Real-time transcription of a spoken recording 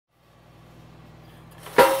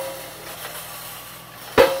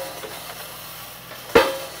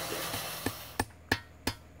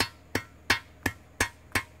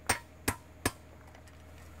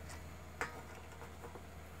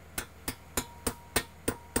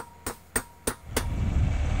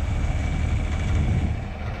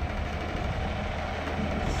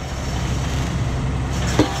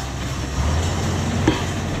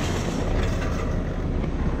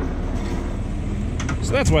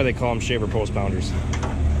So that's why they call them shaver post bounders.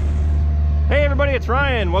 Hey everybody, it's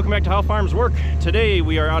Ryan. Welcome back to How Farms Work. Today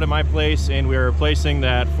we are out at my place and we are replacing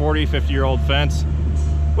that 40-50-year-old fence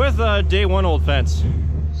with a day one old fence.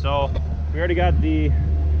 So we already got the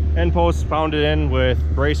end posts pounded in with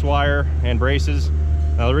brace wire and braces.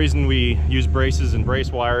 Now the reason we use braces and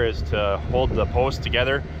brace wire is to hold the posts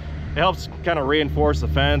together. It helps kind of reinforce the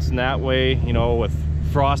fence, and that way, you know, with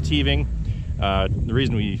frost heaving, the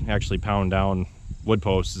reason we actually pound down wood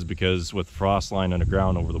posts is because with frost line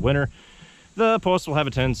underground over the winter, the posts will have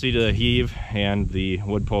a tendency to heave, and the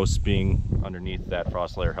wood posts being underneath that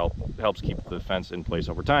frost layer helps keep the fence in place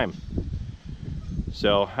over time.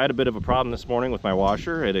 So I had a bit of a problem this morning with my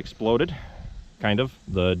washer. It exploded, kind of.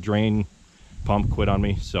 The drain pump quit on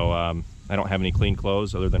me, so I don't have any clean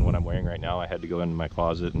clothes other than what I'm wearing right now. I had to go into my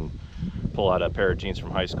closet and pull out a pair of jeans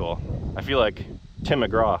from high school. I feel like Tim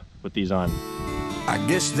McGraw with these on. I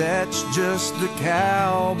guess that's just the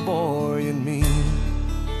cowboy in me.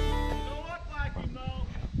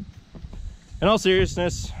 In all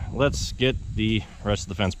seriousness, let's get the rest of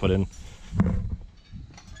the fence put in.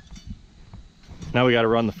 Now we got to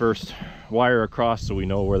run the first wire across so we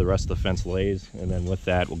know where the rest of the fence lays, and then with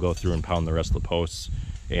that we'll go through and pound the rest of the posts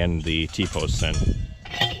and the T-posts in.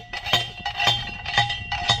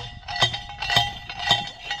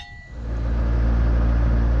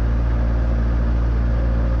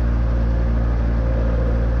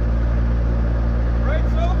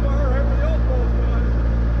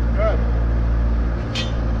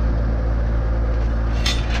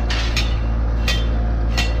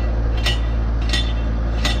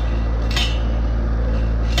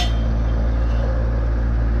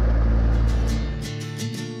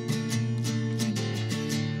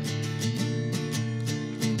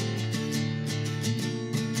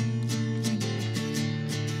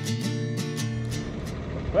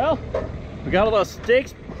 Well, we got all those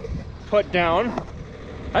stakes put down.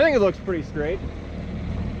 I think it looks pretty straight,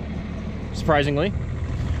 surprisingly.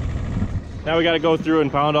 Now we got to go through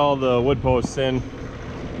and pound all the wood posts in.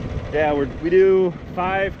 Yeah, we do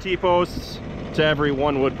 5 T-posts to every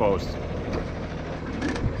 1 wood post.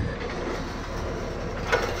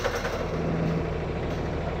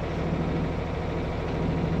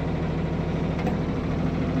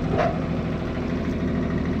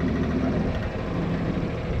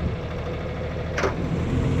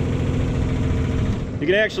 You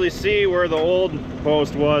can actually see where the old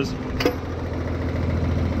post was.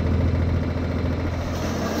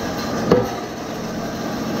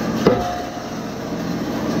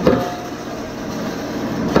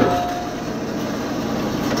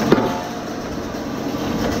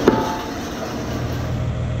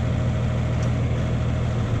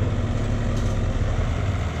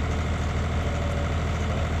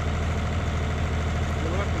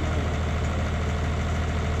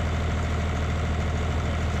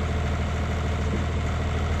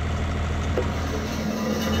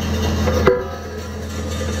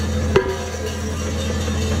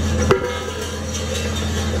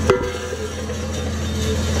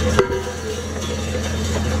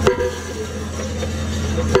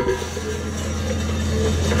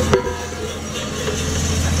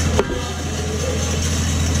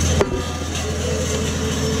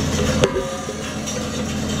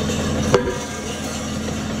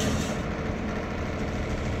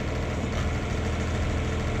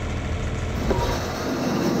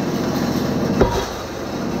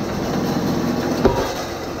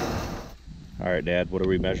 All right, Dad, what are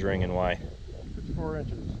we measuring and why? 54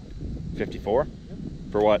 inches. 54? Yep.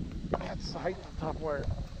 For what? That's the height of the top wire.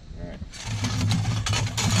 All right.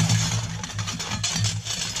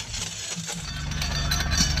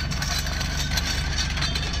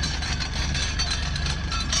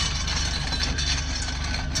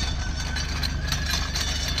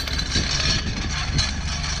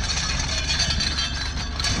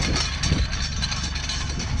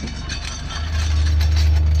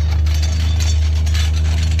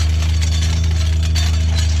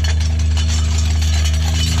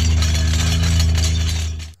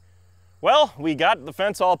 Well, we got the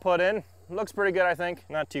fence all put in. It looks pretty good, I think.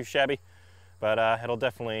 Not too shabby, but it'll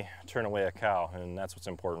definitely turn away a cow, and that's what's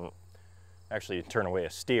important. Actually, turn away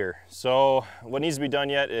a steer. So what needs to be done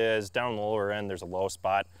yet is down the lower end, there's a low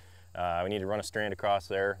spot. We need to run a strand across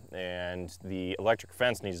there, and the electric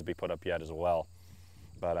fence needs to be put up yet as well.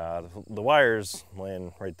 But the wire's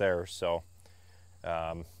laying right there, so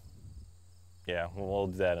yeah, we'll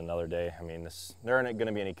do that another day. I mean, there aren't going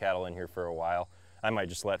to be any cattle in here for a while. I might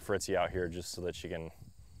just let Fritzy out here just so that she can,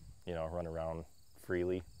 you know, run around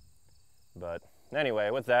freely. But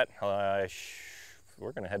anyway, with that,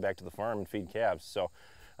 we're going to head back to the farm and feed calves. So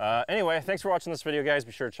Anyway, thanks for watching this video, guys.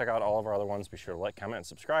 Be sure to check out all of our other ones. Be sure to like, comment, and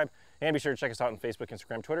subscribe. And be sure to check us out on Facebook,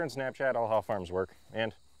 Instagram, Twitter, and Snapchat, all How Farms Work.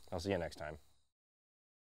 And I'll see you next time.